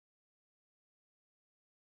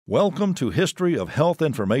Welcome to History of Health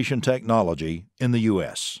Information Technology in the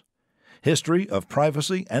U.S. History of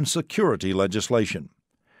Privacy and Security Legislation.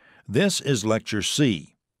 This is Lecture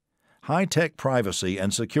C, High-Tech Privacy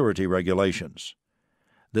and Security Regulations.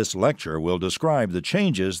 This lecture will describe the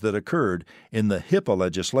changes that occurred in the HIPAA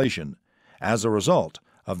legislation as a result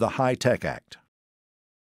of the High-Tech Act.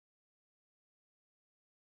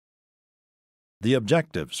 The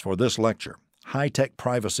objectives for this lecture, High-Tech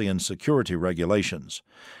Privacy and Security Regulations,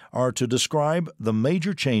 are to describe the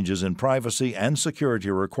major changes in privacy and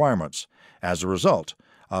security requirements as a result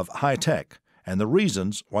of high-tech and the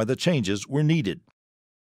reasons why the changes were needed.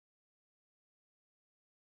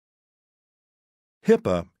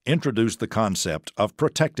 HIPAA introduced the concept of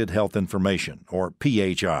Protected Health Information, or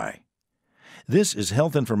PHI. This is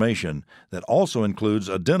health information that also includes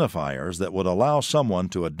identifiers that would allow someone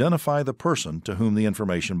to identify the person to whom the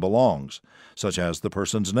information belongs, such as the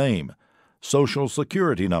person's name, social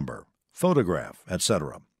security number, photograph,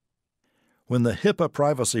 etc. When the HIPAA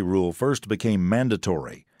privacy rule first became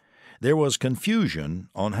mandatory, there was confusion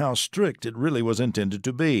on how strict it really was intended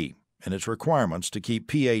to be and its requirements to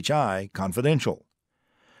keep PHI confidential.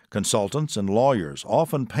 Consultants and lawyers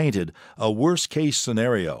often painted a worst-case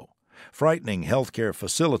scenario, frightening healthcare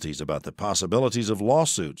facilities about the possibilities of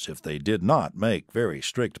lawsuits if they did not make very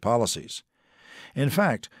strict policies. In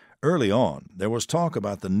fact, early on, there was talk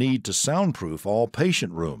about the need to soundproof all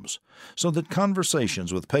patient rooms so that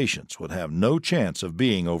conversations with patients would have no chance of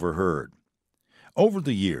being overheard. Over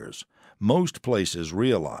the years, most places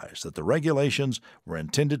realized that the regulations were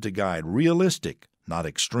intended to guide realistic, not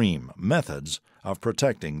extreme, methods of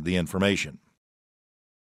protecting the information.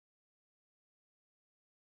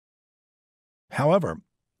 However,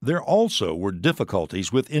 there also were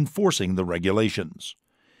difficulties with enforcing the regulations.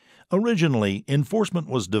 Originally, enforcement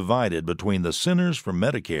was divided between the Centers for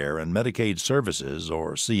Medicare and Medicaid Services,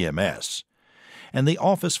 or CMS, and the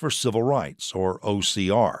Office for Civil Rights, or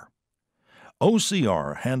OCR.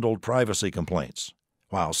 OCR handled privacy complaints,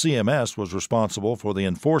 while CMS was responsible for the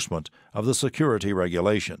enforcement of the security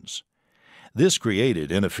regulations. This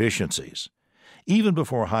created inefficiencies. Even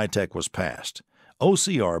before high-tech was passed,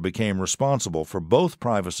 OCR became responsible for both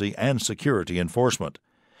privacy and security enforcement,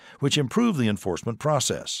 which improved the enforcement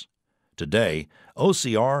process. Today,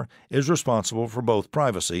 OCR is responsible for both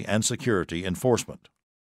privacy and security enforcement.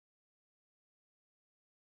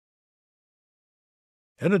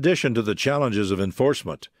 In addition to the challenges of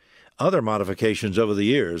enforcement, other modifications over the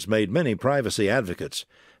years made many privacy advocates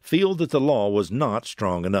feel that the law was not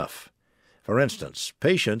strong enough. For instance,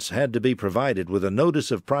 patients had to be provided with a notice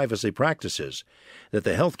of privacy practices that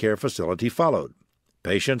the healthcare facility followed.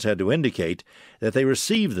 Patients had to indicate that they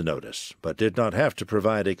received the notice, but did not have to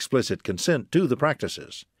provide explicit consent to the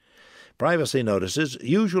practices. Privacy notices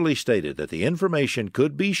usually stated that the information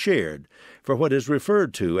could be shared for what is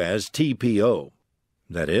referred to as TPO.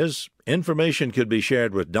 That is, information could be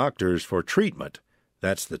shared with doctors for treatment,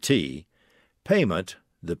 that's the T, payment,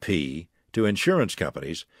 the P, to insurance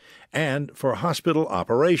companies, and for hospital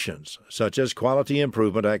operations, such as quality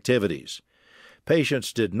improvement activities.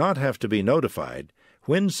 Patients did not have to be notified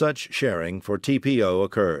when such sharing for TPO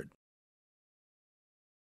occurred.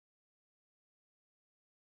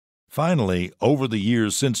 Finally, over the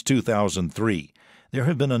years since 2003, there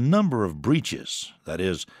have been a number of breaches, that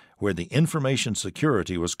is, where the information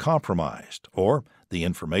security was compromised or the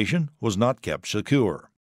information was not kept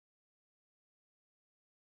secure.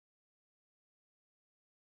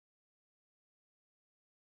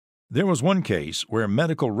 There was one case where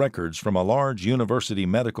medical records from a large university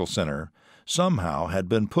medical center somehow had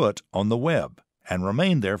been put on the web and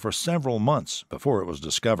remained there for several months before it was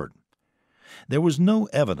discovered. There was no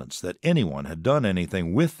evidence that anyone had done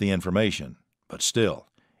anything with the information, but still,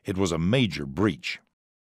 it was a major breach.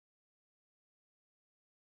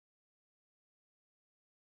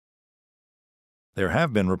 There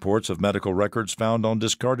have been reports of medical records found on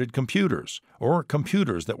discarded computers or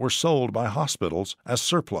computers that were sold by hospitals as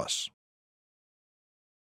surplus.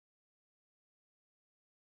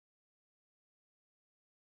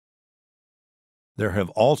 There have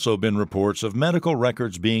also been reports of medical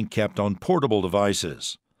records being kept on portable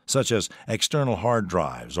devices, such as external hard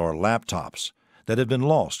drives or laptops, that have been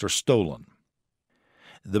lost or stolen.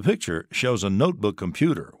 The picture shows a notebook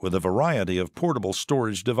computer with a variety of portable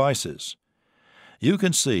storage devices. You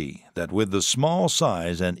can see that with the small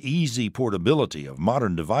size and easy portability of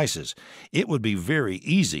modern devices, it would be very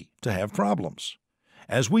easy to have problems.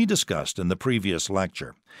 As we discussed in the previous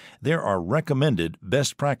lecture, there are recommended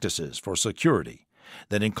best practices for security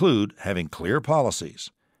that include having clear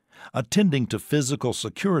policies, attending to physical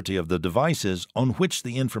security of the devices on which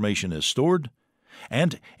the information is stored,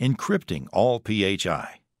 and encrypting all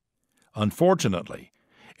PHI. Unfortunately,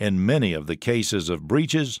 in many of the cases of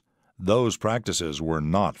breaches, those practices were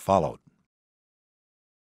not followed.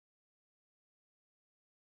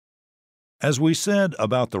 As we said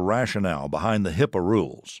about the rationale behind the HIPAA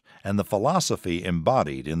rules and the philosophy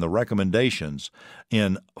embodied in the recommendations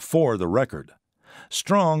in For the Record,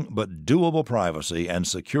 strong but doable privacy and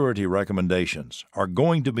security recommendations are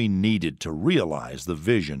going to be needed to realize the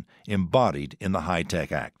vision embodied in the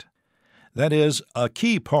HITECH Act. That is, a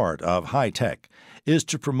key part of HITECH is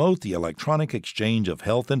to promote the electronic exchange of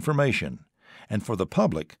health information and for the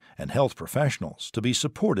public and health professionals to be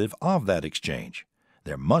supportive of that exchange.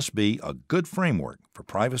 There must be a good framework for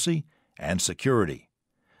privacy and security.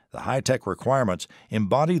 The HITECH requirements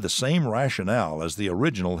embody the same rationale as the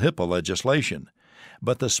original HIPAA legislation,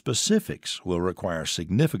 but the specifics will require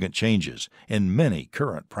significant changes in many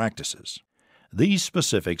current practices. These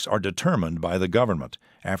specifics are determined by the government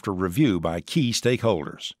after review by key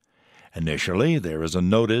stakeholders. Initially, there is a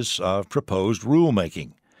notice of proposed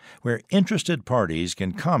rulemaking, where interested parties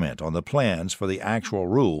can comment on the plans for the actual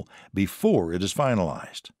rule before it is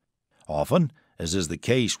finalized. Often, as is the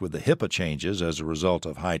case with the HIPAA changes as a result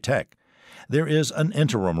of HITECH, there is an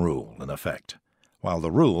interim rule in effect, while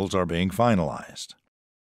the rules are being finalized.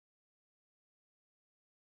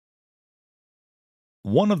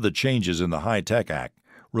 One of the changes in the HITECH Act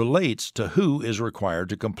relates to who is required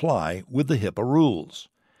to comply with the HIPAA rules.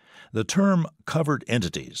 The term covered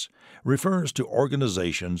entities refers to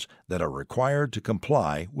organizations that are required to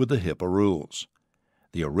comply with the HIPAA rules.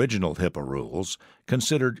 The original HIPAA rules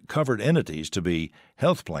considered covered entities to be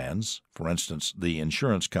health plans, for instance, the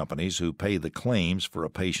insurance companies who pay the claims for a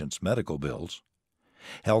patient's medical bills,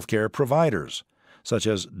 healthcare providers, such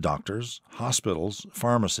as doctors, hospitals,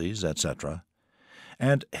 pharmacies, etc.,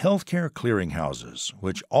 and healthcare clearinghouses,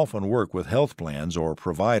 which often work with health plans or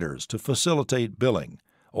providers to facilitate billing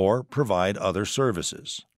or provide other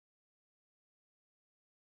services.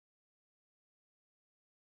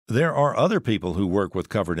 There are other people who work with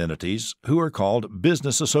covered entities who are called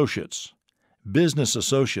business associates. Business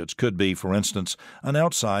associates could be, for instance, an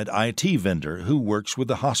outside IT vendor who works with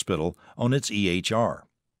the hospital on its EHR.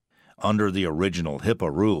 Under the original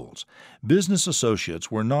HIPAA rules, business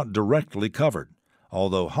associates were not directly covered,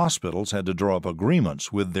 although hospitals had to draw up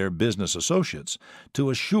agreements with their business associates to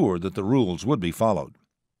assure that the rules would be followed.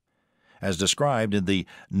 As described in the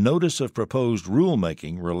Notice of Proposed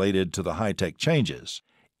Rulemaking related to the HITECH changes,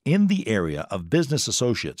 in the area of business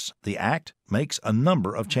associates, the Act makes a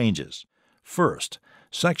number of changes. First,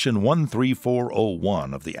 Section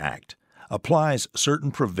 13401 of the Act applies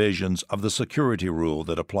certain provisions of the security rule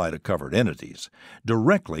that apply to covered entities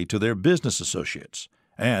directly to their business associates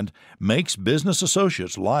and makes business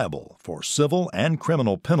associates liable for civil and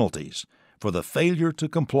criminal penalties for the failure to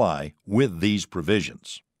comply with these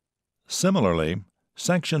provisions. Similarly,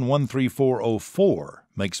 Section 13404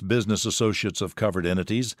 makes business associates of covered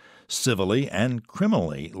entities civilly and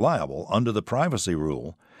criminally liable under the privacy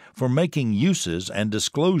rule for making uses and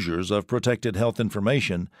disclosures of protected health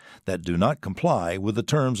information that do not comply with the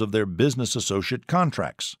terms of their business associate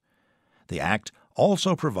contracts. The Act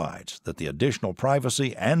also provides that the additional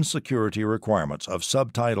privacy and security requirements of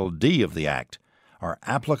Subtitle D of the Act are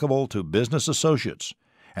applicable to business associates,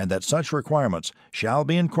 and that such requirements shall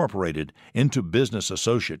be incorporated into business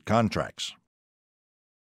associate contracts.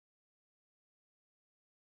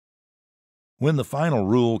 When the final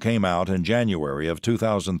rule came out in January of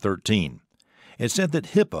 2013, it said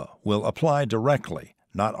that HIPAA will apply directly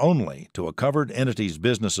not only to a covered entity's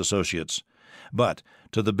business associates, but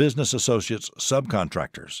to the business associates'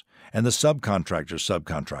 subcontractors and the subcontractors'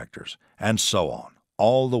 subcontractors, and so on,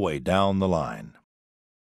 all the way down the line.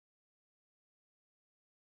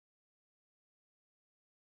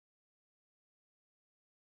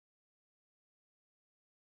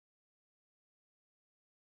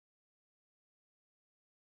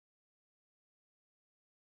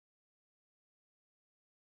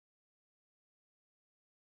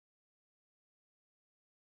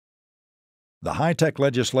 The HITECH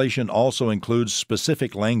legislation also includes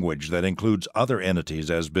specific language that includes other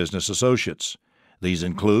entities as business associates. These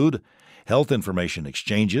include health information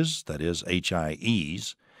exchanges, that is,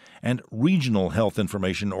 HIEs, and regional health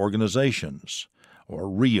information organizations, or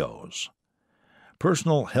RIOs,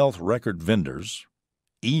 personal health record vendors,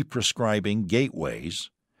 e-prescribing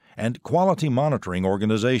gateways, and quality monitoring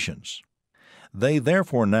organizations. They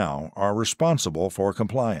therefore now are responsible for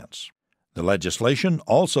compliance. The legislation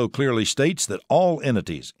also clearly states that all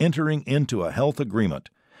entities entering into a health agreement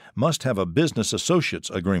must have a business associates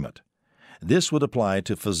agreement. This would apply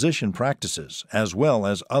to physician practices as well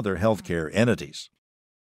as other healthcare entities.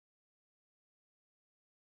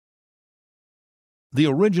 The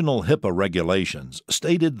original HIPAA regulations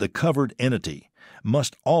stated the covered entity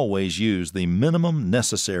must always use the minimum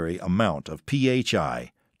necessary amount of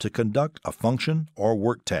PHI to conduct a function or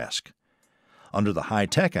work task. Under the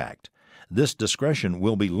High-Tech Act, this discretion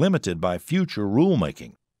will be limited by future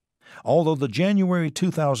rulemaking. Although the January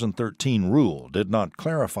 2013 rule did not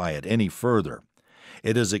clarify it any further,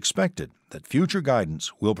 it is expected that future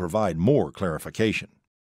guidance will provide more clarification.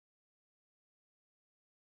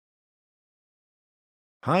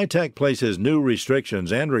 High-Tech places new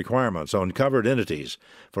restrictions and requirements on covered entities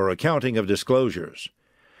for accounting of disclosures.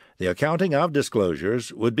 The accounting of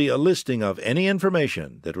disclosures would be a listing of any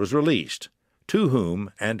information that was released, to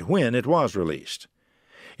whom and when it was released.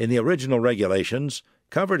 In the original regulations,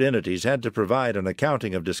 covered entities had to provide an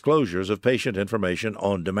accounting of disclosures of patient information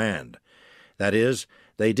on demand. That is,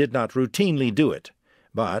 they did not routinely do it,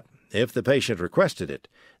 but if the patient requested it,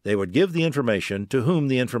 they would give the information to whom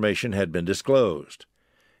the information had been disclosed.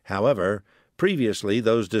 However, previously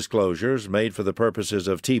those disclosures made for the purposes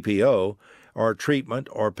of TPO, or treatment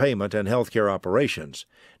or payment and healthcare operations,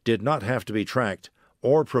 did not have to be tracked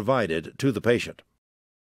or provided to the patient.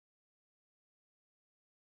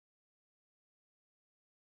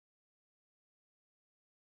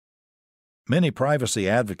 Many privacy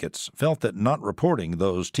advocates felt that not reporting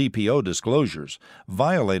those TPO disclosures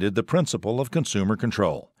violated the principle of consumer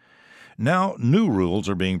control. Now, new rules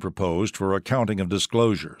are being proposed for accounting of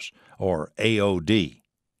disclosures, or AOD.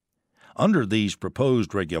 Under these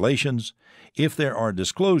proposed regulations, if there are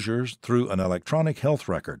disclosures through an electronic health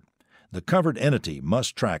record, the covered entity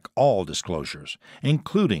must track all disclosures,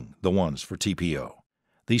 including the ones for TPO.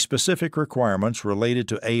 The specific requirements related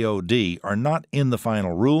to AOD are not in the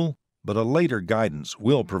final rule, but a later guidance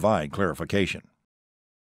will provide clarification.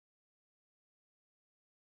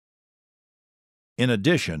 In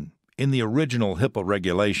addition, in the original HIPAA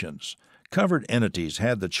regulations, covered entities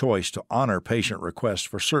had the choice to honor patient requests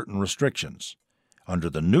for certain restrictions. Under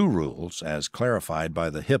the new rules, as clarified by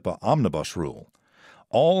the HIPAA Omnibus Rule,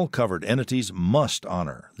 all covered entities must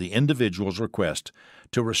honor the individual's request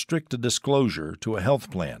to restrict a disclosure to a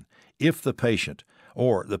health plan if the patient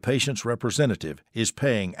or the patient's representative is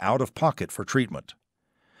paying out of pocket for treatment.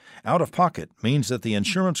 Out of pocket means that the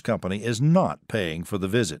insurance company is not paying for the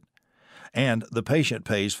visit, and the patient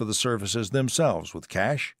pays for the services themselves with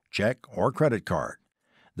cash, check, or credit card.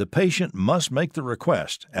 The patient must make the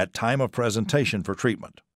request at time of presentation for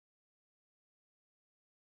treatment.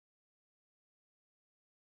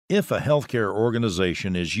 If a healthcare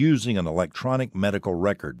organization is using an electronic medical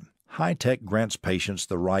record, High-Tech grants patients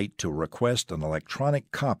the right to request an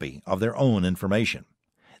electronic copy of their own information.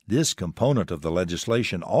 This component of the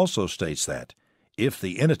legislation also states that, if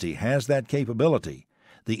the entity has that capability,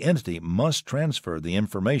 the entity must transfer the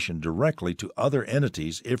information directly to other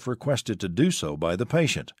entities if requested to do so by the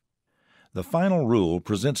patient. The final rule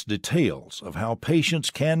presents details of how patients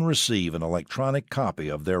can receive an electronic copy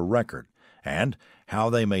of their record and how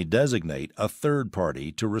they may designate a third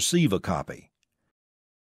party to receive a copy.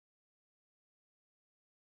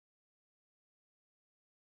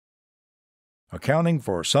 Accounting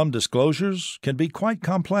for some disclosures can be quite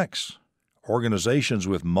complex. Organizations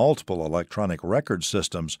with multiple electronic record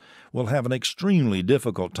systems will have an extremely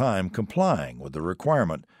difficult time complying with the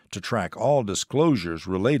requirement to track all disclosures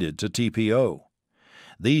related to TPO.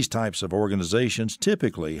 These types of organizations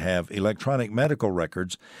typically have electronic medical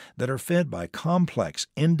records that are fed by complex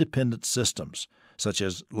independent systems, such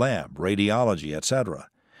as lab, radiology, etc.,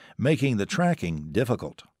 making the tracking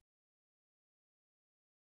difficult.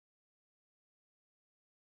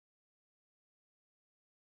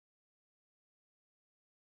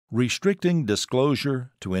 Restricting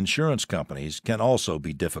disclosure to insurance companies can also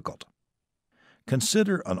be difficult.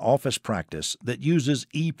 Consider an office practice that uses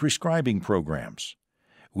e-prescribing programs.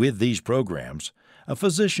 With these programs, a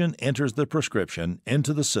physician enters the prescription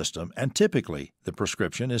into the system and typically the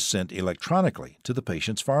prescription is sent electronically to the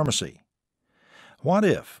patient's pharmacy. What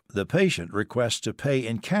if the patient requests to pay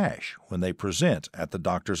in cash when they present at the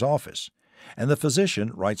doctor's office, and the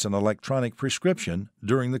physician writes an electronic prescription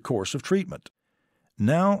during the course of treatment?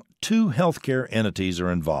 Now, two healthcare entities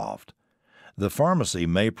are involved. The pharmacy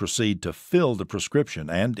may proceed to fill the prescription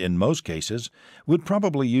and, in most cases, would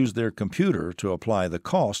probably use their computer to apply the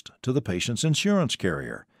cost to the patient's insurance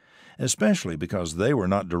carrier, especially because they were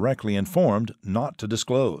not directly informed not to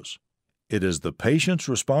disclose. It is the patient's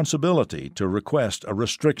responsibility to request a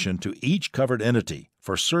restriction to each covered entity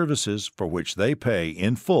for services for which they pay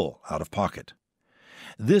in full out of pocket.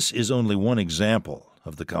 This is only one example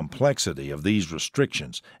of the complexity of these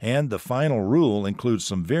restrictions, and the final rule includes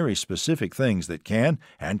some very specific things that can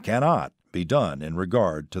and cannot be done in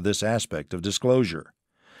regard to this aspect of disclosure.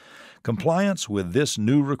 Compliance with this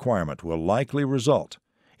new requirement will likely result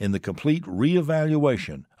in the complete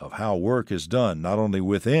reevaluation of how work is done not only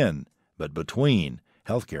within but between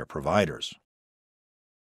healthcare providers.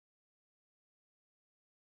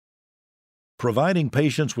 Providing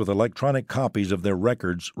patients with electronic copies of their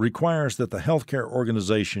records requires that the healthcare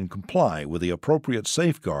organization comply with the appropriate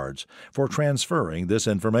safeguards for transferring this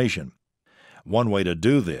information. One way to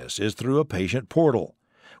do this is through a patient portal,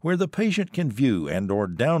 where the patient can view and/or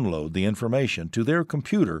download the information to their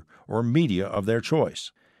computer or media of their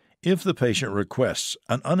choice. If the patient requests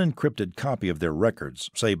an unencrypted copy of their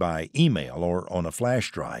records, say by email or on a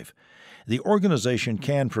flash drive, the organization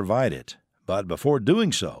can provide it, but before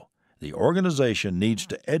doing so, the organization needs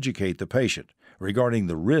to educate the patient regarding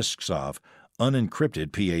the risks of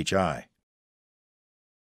unencrypted PHI.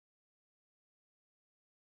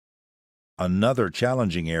 Another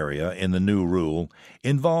challenging area in the new rule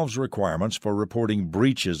involves requirements for reporting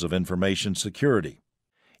breaches of information security.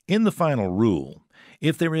 In the final rule,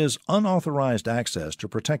 if there is unauthorized access to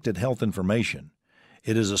protected health information,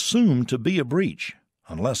 it is assumed to be a breach,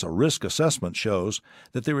 unless a risk assessment shows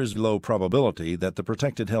that there is low probability that the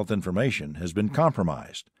protected health information has been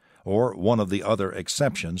compromised, or one of the other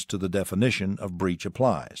exceptions to the definition of breach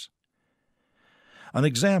applies. An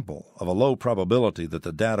example of a low probability that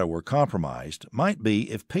the data were compromised might be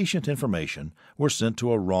if patient information were sent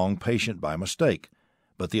to a wrong patient by mistake,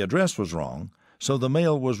 but the address was wrong, so the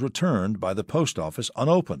mail was returned by the post office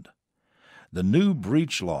unopened. The new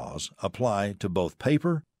breach laws apply to both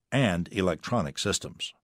paper and electronic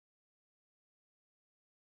systems.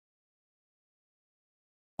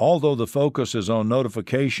 Although the focus is on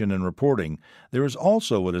notification and reporting, there is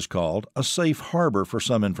also what is called a safe harbor for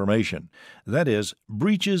some information. That is,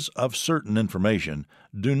 breaches of certain information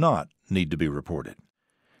do not need to be reported.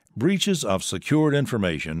 Breaches of secured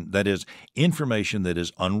information, that is, information that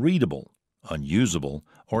is unreadable, unusable,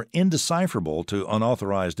 or indecipherable to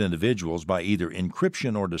unauthorized individuals by either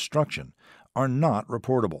encryption or destruction, are not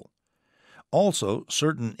reportable. Also,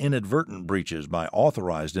 certain inadvertent breaches by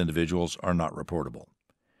authorized individuals are not reportable.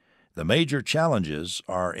 The major challenges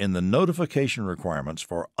are in the notification requirements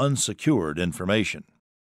for unsecured information.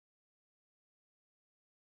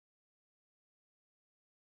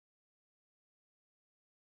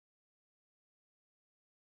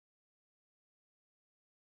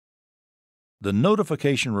 The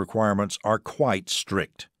notification requirements are quite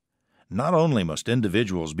strict. Not only must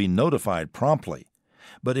individuals be notified promptly,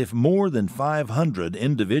 but if more than 500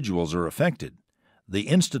 individuals are affected, the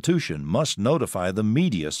institution must notify the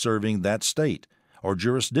media serving that state or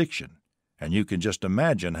jurisdiction, and you can just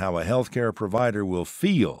imagine how a healthcare provider will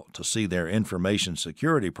feel to see their information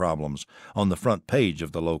security problems on the front page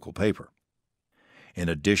of the local paper. In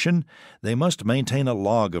addition, they must maintain a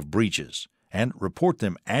log of breaches and report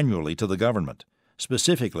them annually to the government,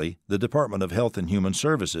 specifically the Department of Health and Human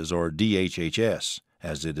Services, or DHHS,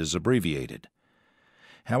 as it is abbreviated.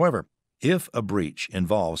 However, if a breach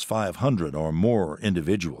involves 500 or more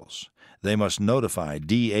individuals, they must notify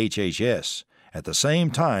DHHS at the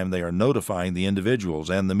same time they are notifying the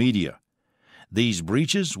individuals and the media. These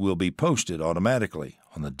breaches will be posted automatically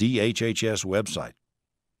on the DHHS website.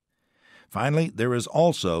 Finally, there is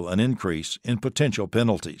also an increase in potential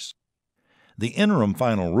penalties. The interim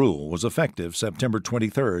final rule was effective September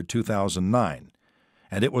 23, 2009,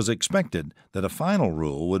 and it was expected that a final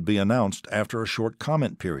rule would be announced after a short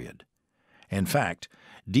comment period. In fact,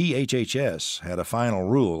 DHHS had a final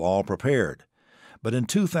rule all prepared, but in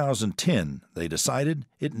 2010 they decided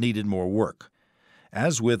it needed more work.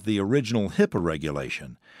 As with the original HIPAA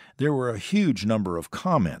regulation, there were a huge number of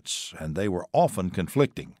comments, and they were often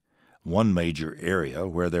conflicting. One major area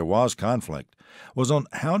where there was conflict was on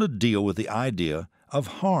how to deal with the idea of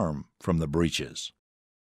harm from the breaches.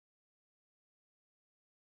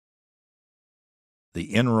 The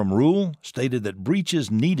interim rule stated that breaches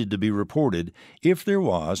needed to be reported if there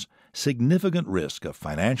was significant risk of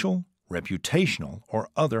financial, reputational, or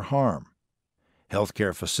other harm.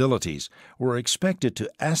 Healthcare facilities were expected to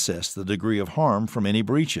assess the degree of harm from any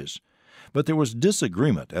breaches, but there was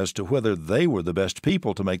disagreement as to whether they were the best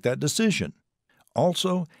people to make that decision.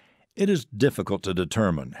 Also, it is difficult to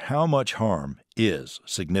determine how much harm is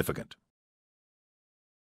significant.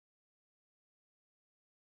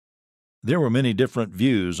 There were many different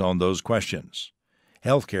views on those questions.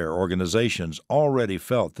 Healthcare organizations already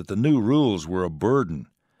felt that the new rules were a burden.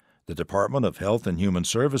 The Department of Health and Human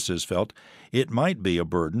Services felt it might be a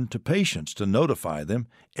burden to patients to notify them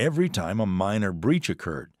every time a minor breach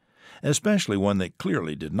occurred, especially one that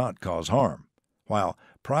clearly did not cause harm, while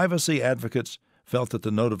privacy advocates felt that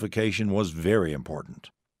the notification was very important.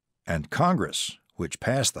 And Congress, which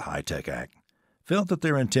passed the HITECH Act, felt that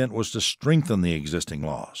their intent was to strengthen the existing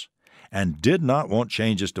laws and did not want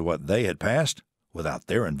changes to what they had passed without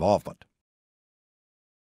their involvement.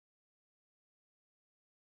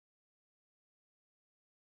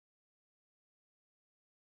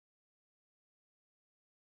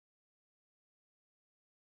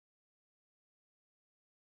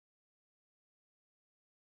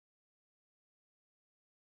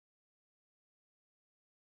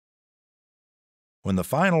 When the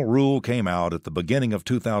final rule came out at the beginning of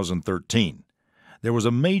 2013, there was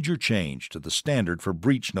a major change to the standard for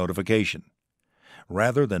breach notification.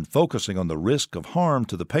 Rather than focusing on the risk of harm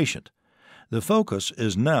to the patient, the focus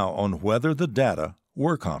is now on whether the data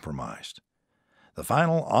were compromised. The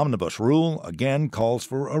final omnibus rule again calls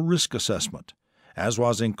for a risk assessment, as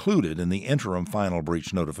was included in the interim final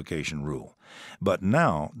breach notification rule. But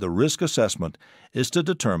now the risk assessment is to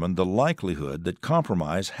determine the likelihood that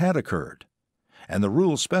compromise had occurred, and the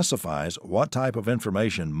rule specifies what type of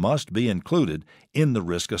information must be included in the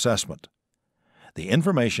risk assessment. The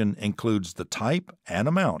information includes the type and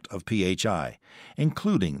amount of PHI,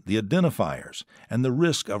 including the identifiers and the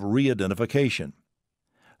risk of re-identification,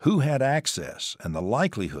 who had access and the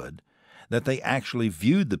likelihood that they actually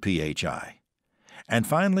viewed the PHI, and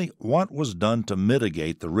finally, what was done to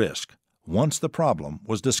mitigate the risk once the problem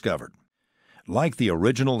was discovered. Like the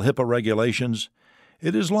original HIPAA regulations,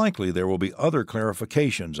 it is likely there will be other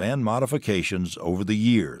clarifications and modifications over the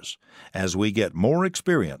years as we get more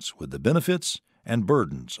experience with the benefits and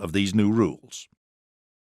burdens of these new rules.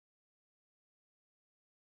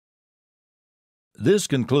 This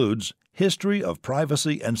concludes History of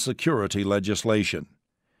Privacy and Security Legislation.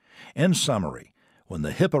 In summary, when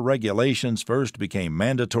the HIPAA regulations first became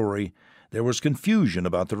mandatory, there was confusion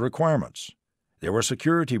about the requirements. There were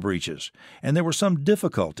security breaches, and there were some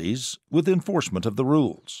difficulties with enforcement of the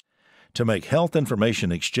rules. To make health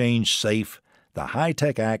information exchange safe, the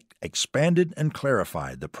HITECH Act expanded and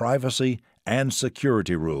clarified the privacy and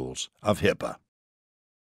security rules of HIPAA.